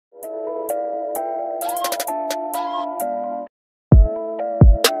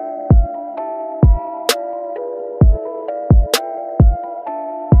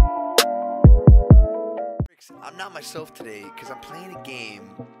I'm not myself today because I'm playing a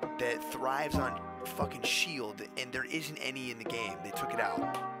game that thrives on fucking shield, and there isn't any in the game. They took it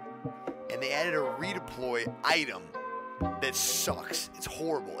out. And they added a redeploy item that sucks. It's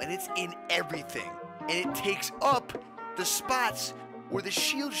horrible, and it's in everything. And it takes up the spots where the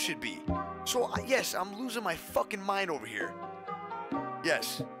shield should be. So, yes, I'm losing my fucking mind over here.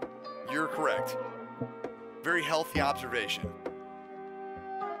 Yes, you're correct. Very healthy observation.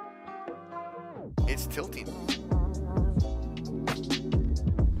 It's tilting.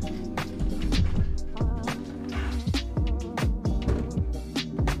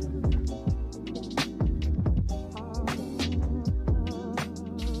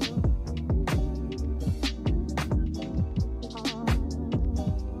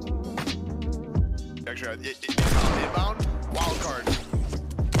 Actually, it's inbound. Wild card.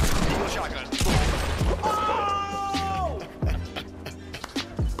 Eagle shotgun. Oh!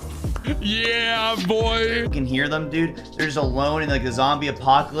 Yeah, boy. You can hear them, dude. They're just alone in like the zombie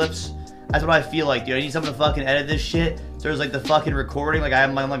apocalypse. That's what I feel like, dude. I need someone to fucking edit this shit. So there's like the fucking recording, like I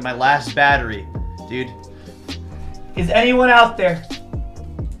have my last battery, dude. Is anyone out there?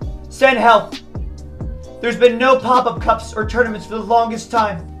 Send help. There's been no pop-up cups or tournaments for the longest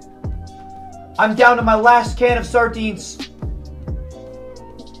time. I'm down to my last can of sardines.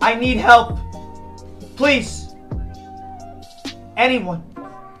 I need help. Please. Anyone.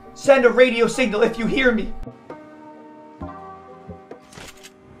 Send a radio signal if you hear me.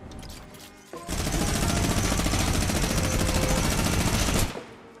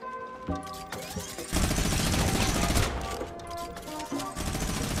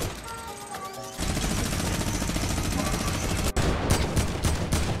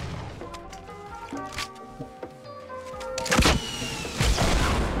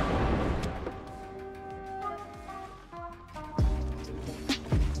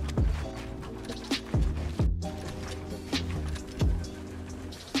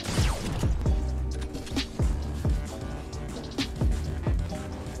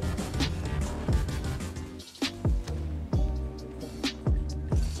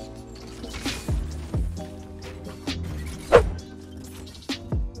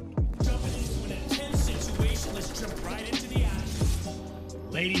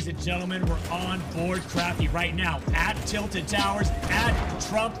 Ladies and gentlemen, we're on board Crafty right now at Tilted Towers, at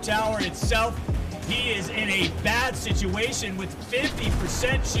Trump Tower itself. He is in a bad situation with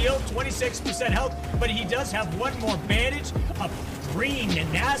 50% shield, 26% health, but he does have one more bandage, a green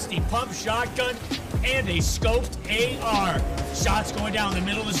and nasty pump shotgun, and a scoped AR. Shots going down the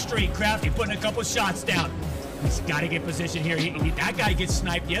middle of the street. Crafty putting a couple shots down. He's got to get position here. That guy gets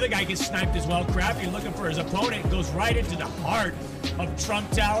sniped. The other guy gets sniped as well. Crafty looking for his opponent. Goes right into the heart of Trump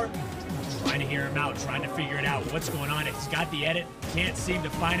Tower. Trying to hear him out. Trying to figure it out. What's going on? He's got the edit. Can't seem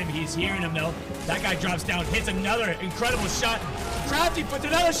to find him. He's hearing him, though. That guy drops down. Hits another incredible shot. Crafty puts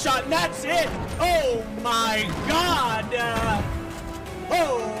another shot, and that's it. Oh, my God.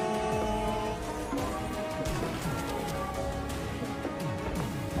 Oh.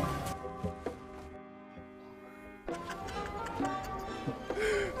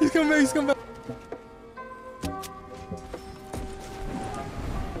 He's coming back, he's coming back.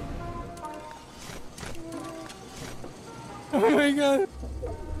 Oh my God.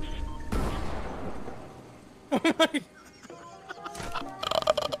 Oh my God.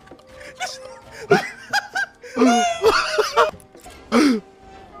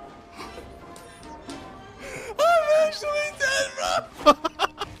 I'm actually dead, bro.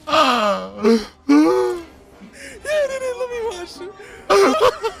 Yeah, let me watch it.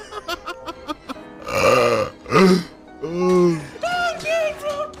 I'm dead,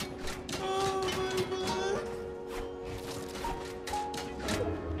 bro. Oh my God.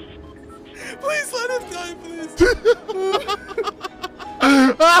 Please let him die, please.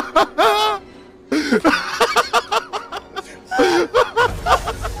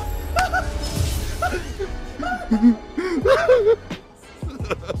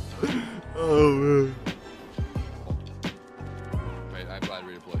 Oh man. Wait, I'm glad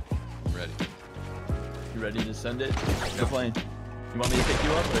we deployed. I'm ready. You ready to send it? You're playing. You want me to pick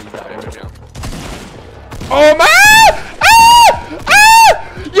you up or you got it? Oh man! Ah! Ah!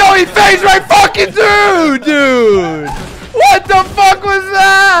 Yo, he phased right fucking through, dude! What the fuck was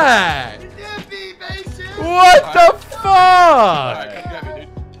that? What the fuck?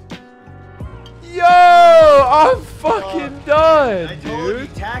 Yo, I'm fucking done, I told you,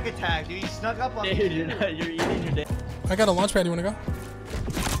 dude. tag attack, dude. He snuck up on me. Dude, you're eating your day. I got a launch pad. You wanna go?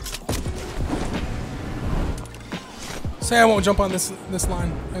 Say I won't jump on this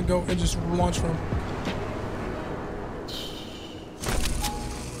line and go and just launch from.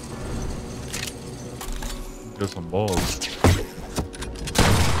 Get some balls.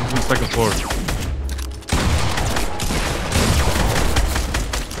 Who's on second floor?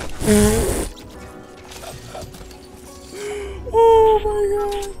 Oh my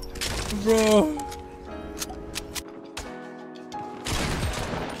god, bro.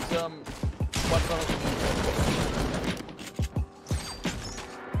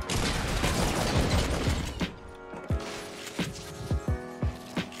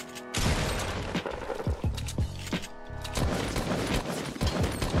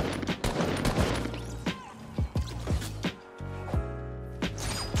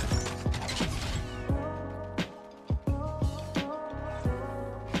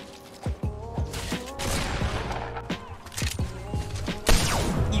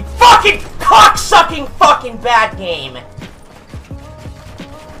 Fucking cocksucking fucking bad game!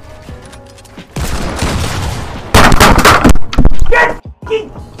 Get fucking...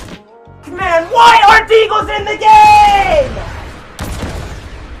 Man, why aren't Eagles in the game?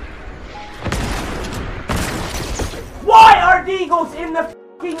 Why aren't Eagles in the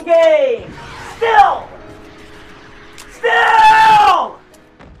fucking game? Still! Still!